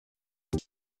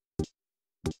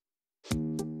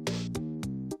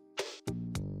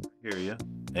Hear ya.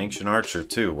 Ancient Archer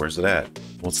 2, where's it at?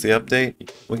 What's the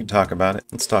update? We can talk about it.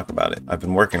 Let's talk about it. I've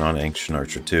been working on Ancient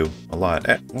Archer 2 a lot.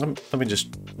 Let me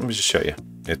just show you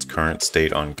its current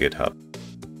state on GitHub.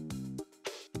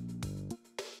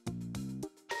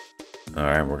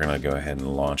 Alright, we're gonna go ahead and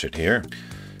launch it here.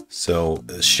 So,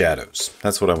 shadows.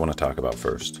 That's what I want to talk about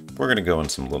first. We're going to go in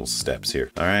some little steps here.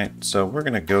 Alright, so we're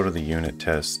going to go to the unit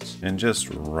test and just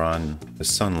run the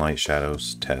sunlight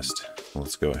shadows test.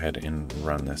 Let's go ahead and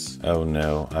run this. Oh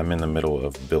no, I'm in the middle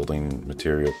of building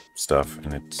material stuff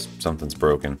and something's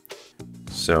broken.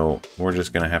 So we're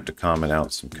just going to have to comment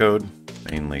out some code,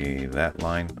 mainly that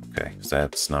line. Okay, so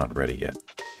that's not ready yet.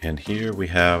 And here we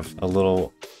have a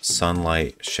little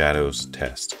sunlight shadows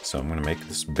test. So I'm going to make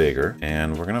this bigger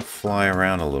and we're going to fly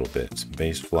around a little bit. Some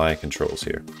base fly controls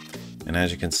here. And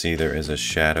as you can see, there is a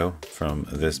shadow from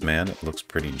this man. It looks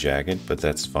pretty jagged, but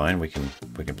that's fine. We can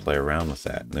play around with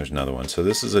that. And there's another one. So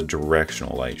this is a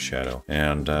directional light shadow,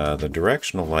 and the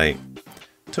directional light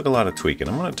took a lot of tweaking.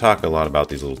 I'm going to talk a lot about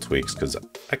these little tweaks because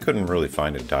I couldn't really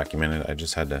find it documented. I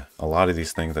just had to, a lot of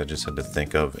these things I just had to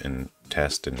think of and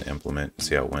test and implement and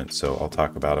see how it went. So I'll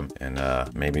talk about them,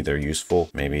 and maybe they're useful.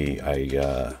 Maybe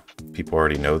people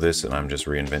already know this and I'm just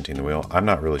reinventing the wheel. I'm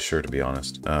not really sure, to be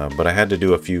honest. But I had to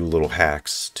do a few little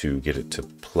hacks to get it to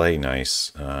play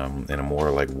nice in a more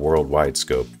like worldwide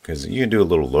scope, because you can do a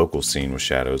little local scene with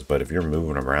shadows, but if you're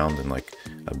moving around in like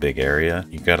a big area,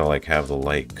 you gotta like have the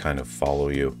light kind of follow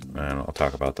you. And I'll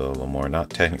talk about that a little more. Not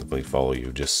technically follow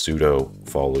you, just pseudo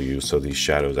follow you, so these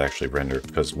shadows actually render.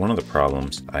 Because one of the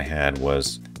problems I had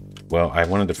was, well, I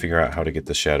wanted to figure out how to get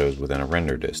the shadows within a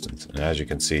render distance. And as you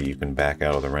can see, you can back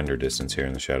out of the render distance here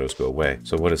and the shadows go away.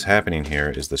 So what is happening here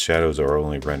is the shadows are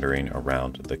only rendering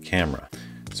around the camera.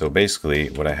 So basically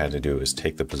what I had to do is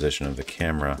take the position of the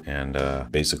camera and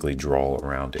basically draw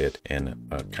around it in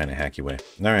a kind of hacky way.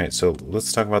 All right, so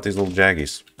let's talk about these little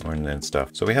jaggies and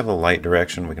stuff. So we have the light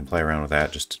direction. We can play around with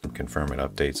that just to confirm it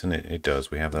updates, and it does.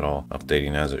 We have that all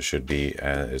updating as it should be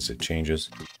as it changes.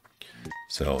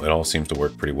 So it all seems to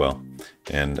work pretty well.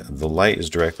 And the light is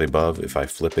directly above. If I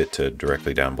flip it to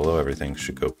directly down below, everything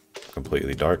should go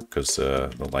completely dark because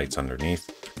the light's underneath.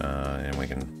 And we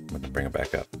can bring it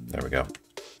back up. There we go.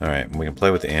 All right, we can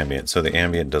play with the ambient. So the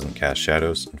ambient doesn't cast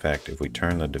shadows. In fact, if we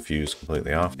turn the diffuse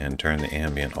completely off and turn the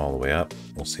ambient all the way up,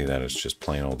 we'll see that it's just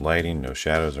plain old lighting, no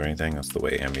shadows or anything. That's the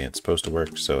way ambient's supposed to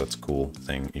work. So it's a cool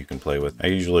thing you can play with. I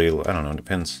usually, I don't know,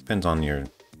 depends on your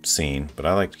scene, but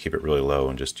I like to keep it really low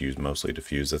and just use mostly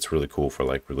diffuse. That's really cool for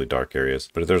like really dark areas.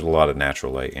 But if there's a lot of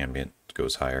natural light, ambient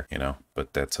goes higher, you know,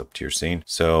 but that's up to your scene.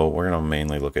 So we're going to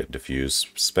mainly look at diffuse.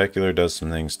 Specular does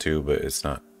some things too, but it's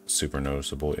not super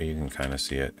noticeable. You can kind of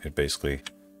see it. It basically,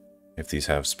 if these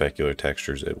have specular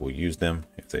textures, it will use them.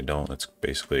 If they don't, it's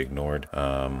basically ignored.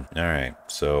 All right,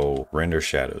 so render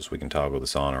shadows. We can toggle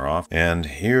this on or off. And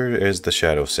here is the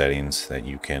shadow settings that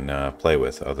you can play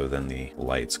with other than the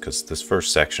lights, because this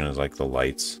first section is like the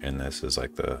lights and this is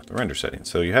like the render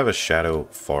settings. So you have a shadow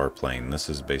far plane. This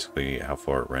is basically how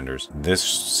far it renders. This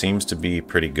seems to be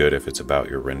pretty good if it's about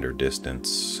your render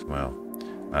distance. Well,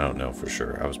 I don't know for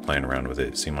sure. I was playing around with it.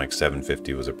 It seemed like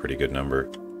 750 was a pretty good number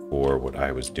for what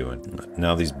I was doing.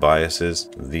 Now these biases,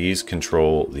 these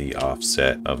control the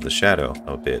offset of the shadow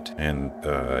a bit. And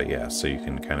yeah, so you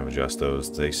can kind of adjust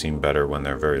those. They seem better when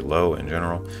they're very low in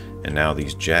general. And now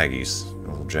these jaggies,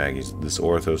 little jaggies, this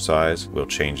ortho size, will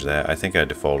change that. I think I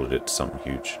defaulted it to something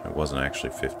huge. It wasn't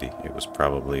actually 50. It was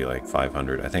probably like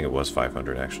 500. I think it was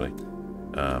 500 actually.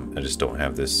 I just don't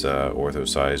have this ortho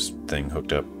size thing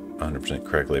hooked up 100%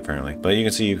 correctly apparently, but you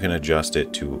can see you can adjust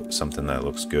it to something that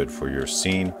looks good for your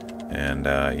scene. And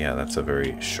yeah, that's a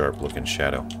very sharp looking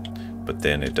shadow, but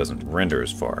then it doesn't render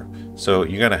as far. So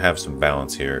you got to have some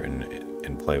balance here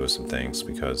and play with some things,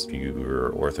 because your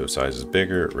ortho size is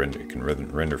bigger, it can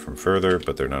render from further,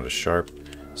 but they're not as sharp.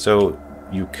 So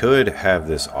you could have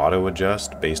this auto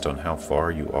adjust based on how far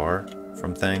you are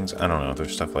from things. I don't know,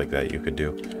 there's stuff like that you could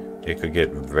do. It could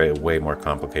get way more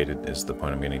complicated is the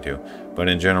point I'm getting to. But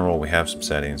in general, we have some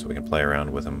settings. We can play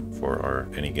around with them for our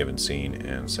any given scene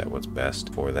and set what's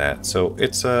best for that. So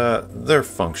it's they're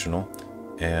functional,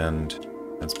 and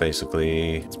that's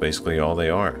basically all they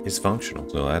are. It's functional.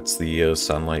 So that's the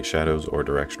sunlight shadows or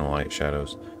directional light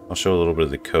shadows. I'll show a little bit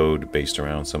of the code based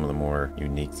around some of the more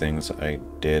unique things I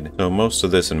did. So most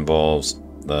of this involves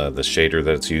the shader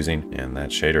that it's using, and that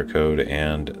shader code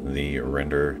and the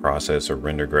render process or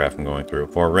render graph I'm going through.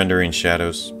 For rendering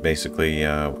shadows, basically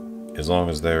as long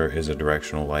as there is a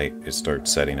directional light, it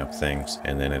starts setting up things,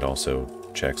 and then it also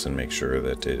checks and makes sure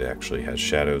that it actually has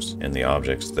shadows, and the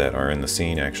objects that are in the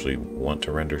scene actually want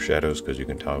to render shadows, because you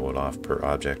can toggle it off per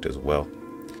object as well.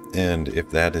 And if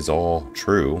that is all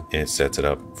true, it sets it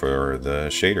up for the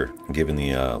shader, given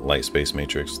the light space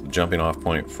matrix. The jumping off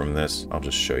point from this, I'll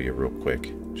just show you real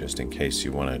quick, just in case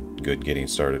you want a good getting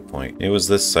started point. It was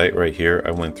this site right here.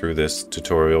 I went through this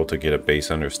tutorial to get a base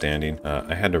understanding.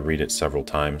 I had to read it several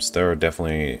times. There are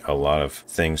definitely a lot of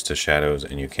things to shadows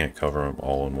and you can't cover them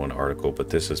all in one article, but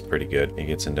this is pretty good. It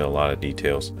gets into a lot of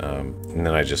details. And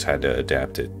then I just had to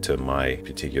adapt it to my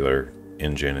particular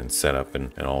engine and setup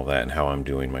and all that, and how I'm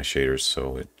doing my shaders.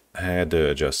 So I had to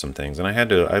adjust some things, and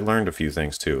I learned a few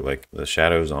things too, like the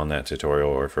shadows on that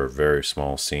tutorial are for a very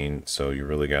small scene, so you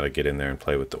really got to get in there and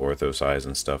play with the ortho size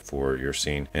and stuff for your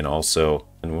scene. And also,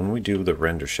 when we do the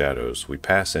render shadows, we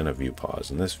pass in a view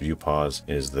pause, and this view pause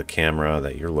is the camera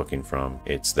that you're looking from.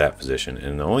 It's that position,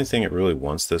 and the only thing it really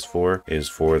wants this for is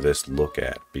for this look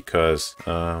at, because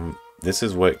this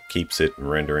is what keeps it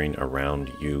rendering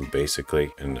around you,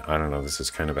 basically. And I don't know, this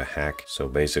is kind of a hack. So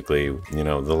basically, you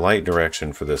know, the light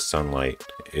direction for this sunlight,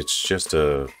 it's just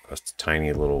a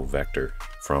tiny little vector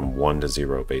from 1 to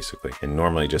 0, basically. And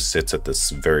normally just sits at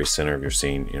this very center of your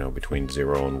scene, you know, between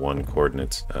 0 and 1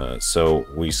 coordinates. So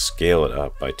we scale it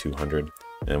up by 200.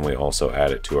 And we also add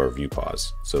it to our view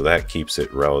pause. So that keeps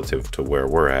it relative to where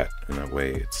we're at. And that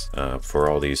way it's,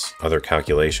 for all these other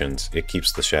calculations, it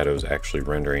keeps the shadows actually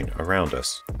rendering around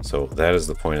us. So that is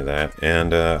the point of that.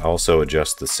 And also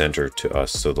adjust the center to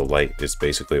us. So the light is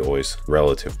basically always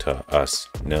relative to us.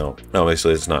 Now,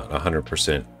 obviously it's not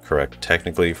 100% correct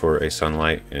technically for a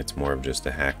sunlight. It's more of just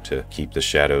a hack to keep the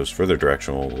shadows for the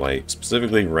directional light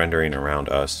specifically rendering around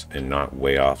us and not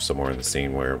way off somewhere in the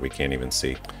scene where we can't even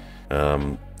see.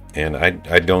 And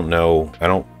I don't know, I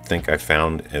don't think I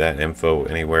found that info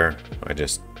anywhere. I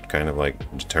just kind of like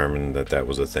determined that that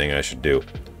was a thing I should do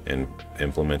and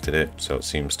implemented it. So it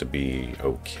seems to be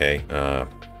okay.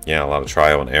 Yeah, a lot of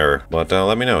trial and error, but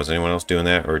let me know, is anyone else doing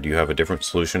that, or do you have a different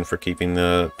solution for keeping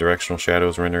the directional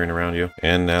shadows rendering around you?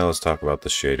 And now let's talk about the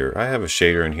shader. I have a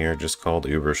shader in here just called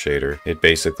Uber Shader. It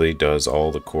basically does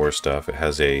all the core stuff. It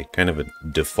has a kind of a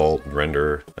default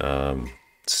render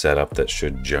setup that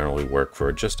should generally work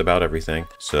for just about everything.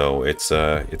 So it's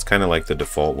kind of like the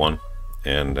default one,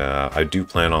 and I do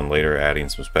plan on later adding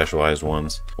some specialized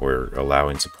ones or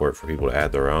allowing support for people to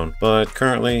add their own, but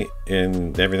currently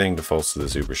everything defaults to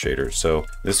this Uber Shader. So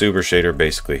this Uber Shader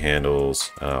basically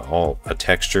handles all a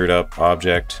textured up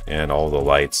object and all the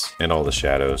lights and all the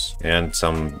shadows and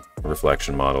some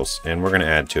reflection models, and we're going to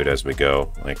add to it as we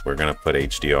go. Like, we're going to put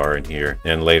HDR in here,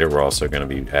 and later we're also going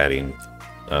to be adding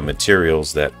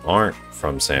materials that aren't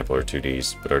from sampler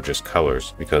 2Ds but are just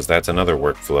colors, because that's another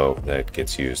workflow that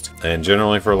gets used. And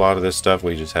generally for a lot of this stuff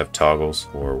we just have toggles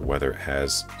for whether it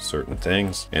has certain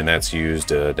things, and that's used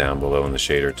down below in the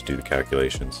shader to do the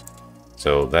calculations.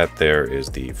 So that there is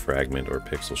the fragment or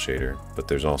pixel shader, but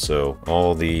there's also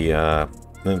all the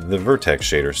vertex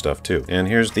shader stuff too. And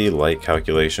here's the light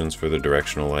calculations for the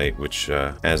directional light, which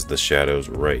has the shadows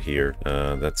right here.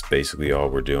 That's basically all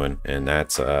we're doing, and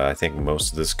that's I think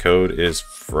most of this code is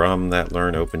from that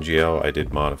Learn OpenGL. I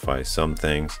did modify some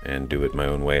things and do it my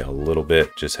own way a little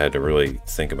bit. Just had to really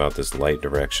think about this light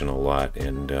direction a lot,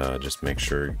 and just make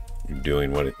sure you're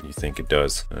doing what you think it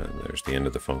does. There's the end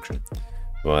of the function.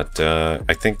 But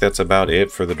I think that's about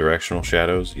it for the directional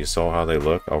shadows. You saw how they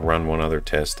look. I'll run one other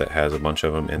test that has a bunch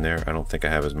of them in there. I don't think I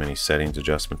have as many settings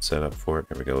adjustments set up for it.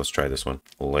 Here we go. Let's try this one.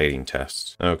 Lighting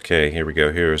tests. Okay, here we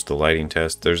go. Here's the lighting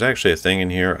test. There's actually a thing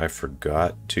in here I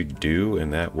forgot to do,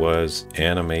 and that was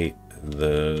animate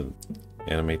the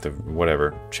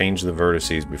whatever, change the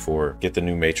vertices before, get the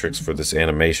new matrix for this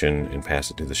animation and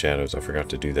pass it to the shadows. I forgot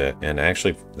to do that, and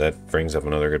actually that brings up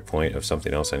another good point of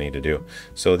something else I need to do.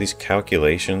 So these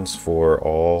calculations for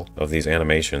all of these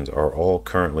animations are all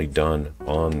currently done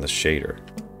on the shader,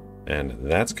 and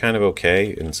that's kind of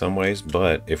okay in some ways,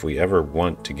 but if we ever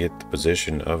want to get the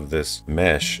position of this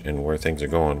mesh and where things are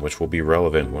going, which will be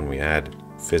relevant when we add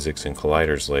physics and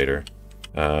colliders later,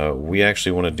 we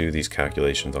actually want to do these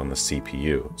calculations on the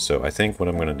CPU. So I think what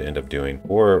I'm going to end up doing,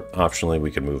 or optionally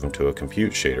we could move them to a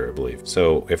compute shader, I believe.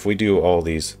 So if we do all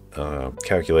these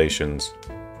calculations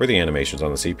for the animations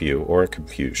on the CPU or a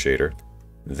compute shader,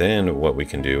 then what we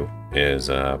can do is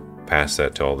pass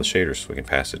that to all the shaders. So we can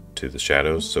pass it to the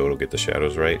shadows, so it'll get the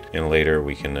shadows right, and later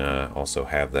we can also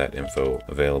have that info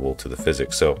available to the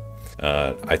physics. So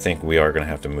I think we are going to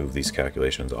have to move these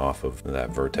calculations off of that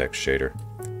vertex shader,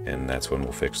 and that's when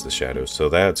we'll fix the shadows. So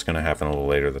that's going to happen a little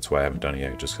later. That's why I haven't done it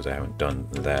yet, just because I haven't done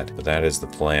that. But that is the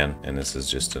plan, and this is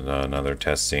just another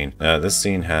test scene. This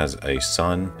scene has a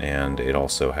sun, and it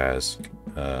also has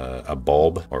a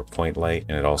bulb or point light,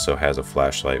 and it also has a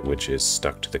flashlight which is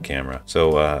stuck to the camera.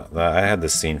 So I had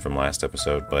this scene from last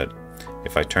episode, but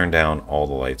if I turn down all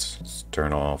the lights,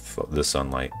 turn off the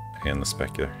sunlight and the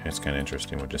specular. It's kind of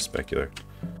interesting with just specular.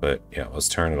 But yeah, let's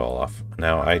turn it all off.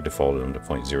 Now I defaulted them to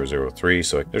 0.003,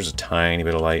 so there's a tiny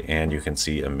bit of light, and you can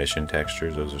see emission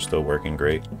textures. Those are still working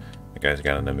great. The guy's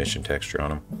got an emission texture on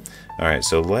them. All right,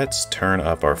 so let's turn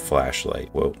up our flashlight.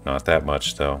 Whoa, not that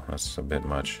much though. That's a bit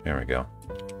much. There we go.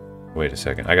 Wait a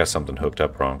second, I got something hooked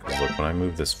up wrong. Because look, when I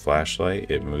move this flashlight,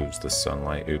 it moves the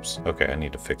sunlight. Oops. Okay, I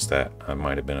need to fix that. I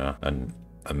might have been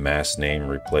a mass name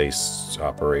replace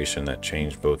operation that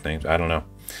changed both names. I don't know.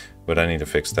 But I need to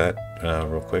fix that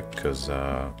real quick, because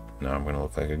now I'm going to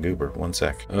look like a goober. One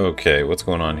sec. Okay, what's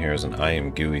going on here is an I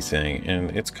Am Gooey thing,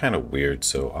 and it's kind of weird,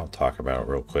 so I'll talk about it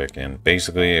real quick. And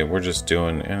basically, we're just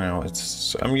doing, you know,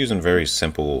 I'm using a very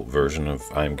simple version of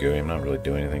I Am Gooey. I'm not really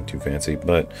doing anything too fancy,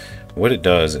 but what it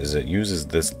does is it uses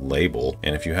this label,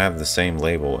 and if you have the same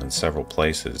label in several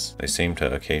places, they seem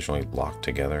to occasionally lock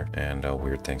together, and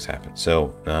weird things happen.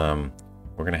 So,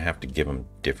 we're going to have to give them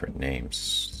different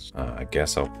names. I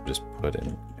guess I'll just put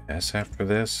an S after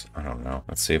this. I don't know.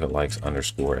 Let's see if it likes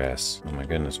 _S. Oh my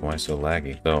goodness, why so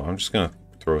laggy? So I'm just gonna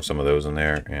throw some of those in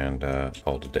there and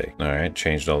call it a day. All right,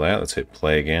 changed all that. Let's hit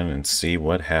play again and see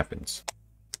what happens.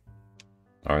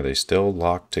 Are they still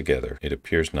locked together? It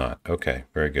appears not. Okay,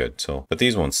 very good. So, but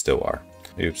these ones still are.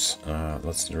 Oops.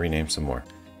 Let's rename some more.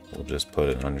 We'll just put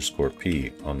an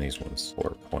 _P on these ones for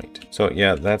a point. So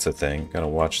yeah, that's a thing. Gotta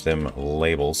watch them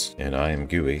labels in I Am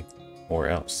Gooey, or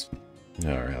else.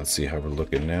 All right, let's see how we're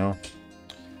looking now.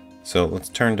 So let's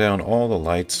turn down all the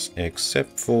lights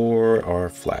except for our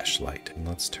flashlight. And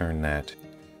let's turn that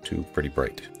to pretty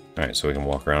bright. All right, so we can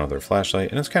walk around with our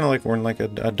flashlight, and it's kind of like we're in like a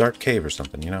dark cave or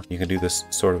something, you know? You can do this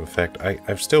sort of effect.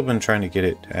 I've still been trying to get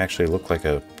it to actually look like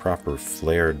a proper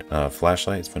flared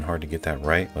flashlight. It's been hard to get that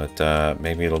right, but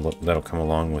maybe that'll come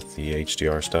along with the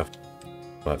HDR stuff.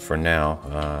 But for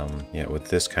now, yeah, with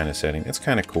this kind of setting, it's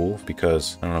kind of cool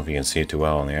because I don't know if you can see it too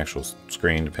well on the actual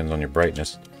screen, depends on your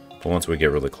brightness. But once we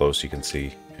get really close, you can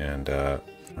see. And I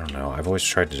don't know, I've always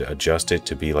tried to adjust it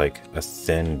to be like a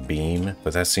thin beam,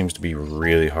 but that seems to be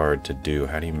really hard to do.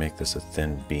 How do you make this a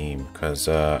thin beam? Because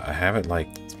I have it like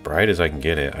as bright as I can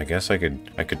get it. I guess I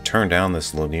could turn down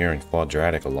this linear and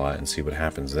quadratic a lot and see what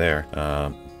happens there.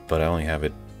 But I only have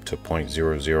it to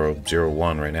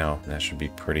 0.0001 right now, and that should be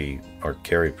pretty, or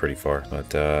carry pretty far.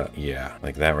 But yeah,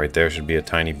 like that right there should be a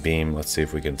tiny beam. Let's see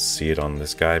if we can see it on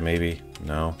this guy. Maybe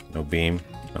no beam,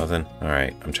 nothing. All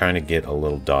right, I'm trying to get a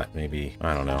little dot. Maybe,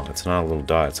 I don't know, it's not a little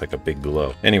dot, it's like a big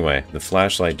glow. Anyway, the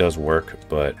flashlight does work,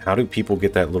 but how do people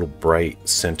get that little bright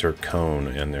center cone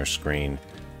in their screen?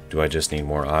 Do I just need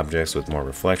more objects with more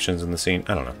reflections in the scene?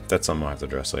 I don't know. That's something I'll have to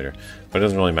address later. But it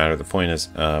doesn't really matter. The point is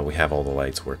we have all the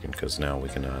lights working, because now we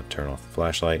can turn off the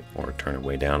flashlight, or turn it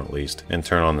way down at least, and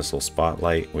turn on this little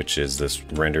spotlight, which is this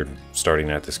rendered starting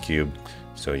at this cube.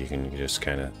 So you can just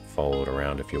kind of follow it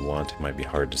around if you want. It might be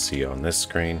hard to see on this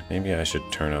screen. Maybe I should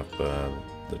turn up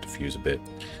the diffuse a bit.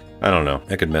 I don't know.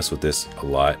 I could mess with this a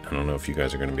lot. I don't know if you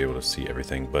guys are going to be able to see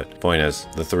everything, but the point is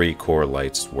the 3 core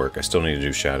lights work. I still need to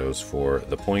do shadows for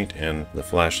the point and the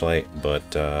flashlight, but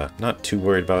not too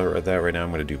worried about that right now.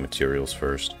 I'm going to do materials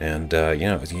first. And you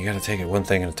know, you got to take it one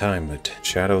thing at a time, but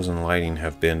shadows and lighting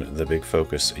have been the big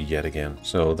focus yet again.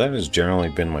 So that has generally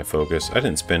been my focus. I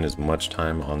didn't spend as much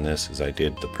time on this as I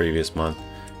did the previous month,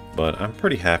 but I'm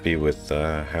pretty happy with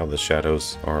how the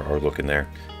shadows are looking there.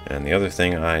 And the other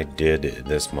thing I did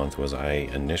this month was I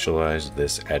initialized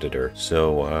this editor.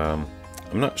 So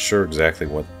I'm not sure exactly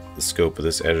what the scope of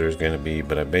this editor is going to be,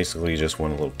 but I basically just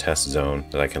want a little test zone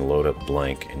that I can load up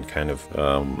blank and kind of,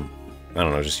 I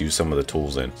don't know, just use some of the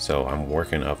tools in. So I'm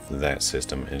working up that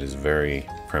system. It is very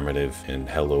primitive and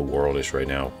hello worldish right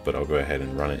now, but I'll go ahead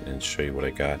and run it and show you what I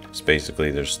got. So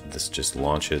basically this just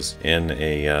launches in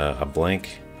a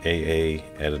blank AA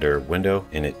editor window,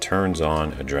 and it turns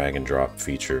on a drag and drop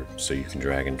feature, so you can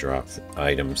drag and drop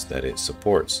items that it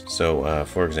supports. So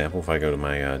for example, if I go to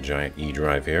my giant E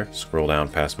drive here, scroll down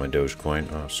past my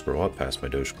Dogecoin, scroll up past my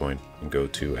Dogecoin, and go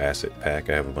to asset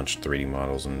pack, I have a bunch of 3D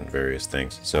models and various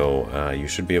things. So you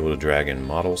should be able to drag in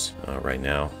models right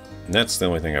now. And that's the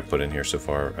only thing I put in here so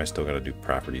far. I still got to do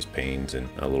properties panes and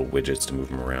little widgets to move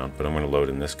them around, but I'm going to load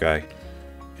in this guy.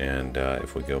 And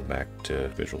if we go back to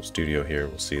Visual Studio here,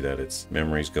 we'll see that its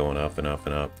memory's going up and up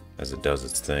and up as it does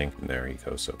its thing. And there he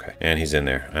goes, okay. And he's in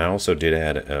there. I also did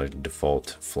add a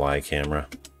default fly camera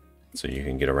so you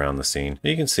can get around the scene.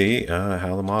 You can see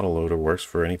how the model loader works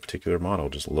for any particular model.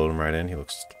 Just load him right in. He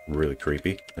looks really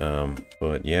creepy.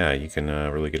 But yeah, you can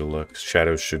really get a look.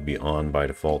 Shadows should be on by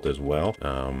default as well.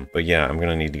 But yeah, I'm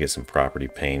gonna need to get some property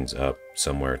panes up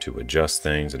somewhere to adjust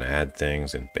things and add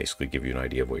things and basically give you an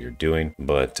idea of what you're doing.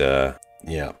 But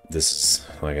yeah, this is,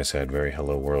 like I said, very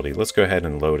hello worldy. Let's go ahead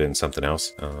and load in something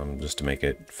else just to make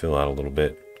it fill out a little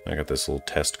bit. I got this little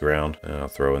test ground. I'll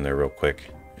throw in there real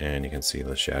quick, and you can see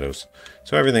the shadows.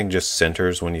 So everything just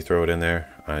centers when you throw it in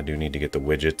there. I do need to get the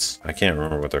widgets. I can't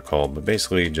remember what they're called, but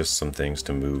basically just some things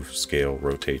to move, scale,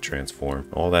 rotate, transform.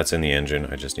 All that's in the engine.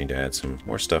 I just need to add some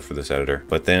more stuff for this editor.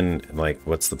 But then, like,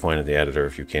 what's the point of the editor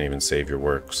if you can't even save your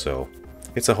work? So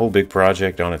it's a whole big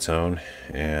project on its own,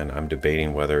 and I'm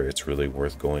debating whether it's really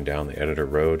worth going down the editor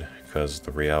road, because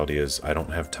the reality is I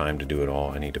don't have time to do it all.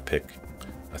 I need to pick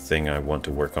a thing I want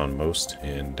to work on most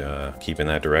and keep in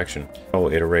that direction. I'll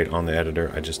iterate on the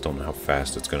editor. I just don't know how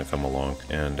fast it's going to come along,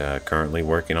 and currently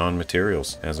working on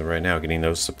materials as of right now, getting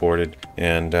those supported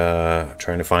and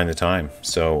trying to find the time.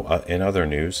 So in other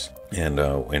news and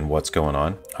in what's going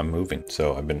on, I'm moving.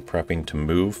 So I've been prepping to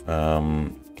move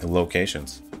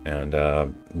locations, and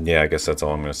yeah, I guess that's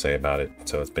all I'm going to say about it.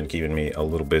 So it's been keeping me a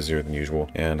little busier than usual,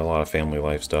 and a lot of family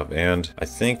life stuff. And I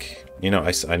think, you know,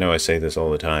 I know I say this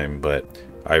all the time, but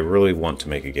I really want to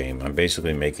make a game. I'm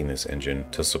basically making this engine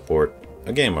to support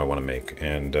a game I want to make,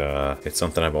 and it's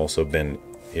something I've also been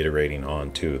iterating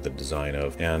on too, the design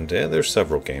of, and there's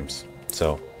several games.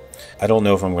 So I don't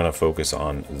know if I'm going to focus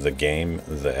on the game,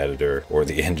 the editor, or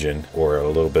the engine, or a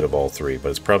little bit of all three, but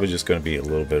it's probably just going to be a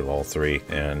little bit of all three.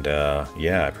 And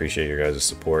yeah, I appreciate your guys'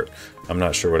 support. I'm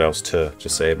not sure what else to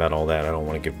say about all that. I don't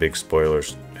want to give big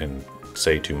spoilers and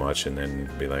say too much and then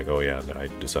be like, oh yeah, I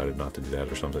decided not to do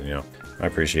that or something, you know. I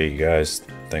appreciate you guys.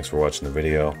 Thanks for watching the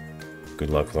video.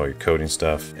 Good luck with all your coding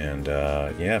stuff. And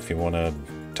yeah, if you want to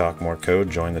talk more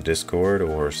code, join the Discord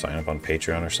or sign up on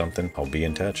Patreon or something. I'll be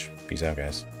in touch. Peace out,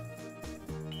 guys.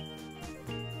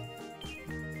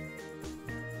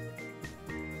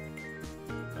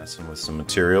 Messing with some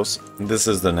materials. This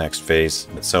is the next phase.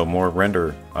 So more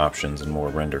render options and more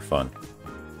render fun.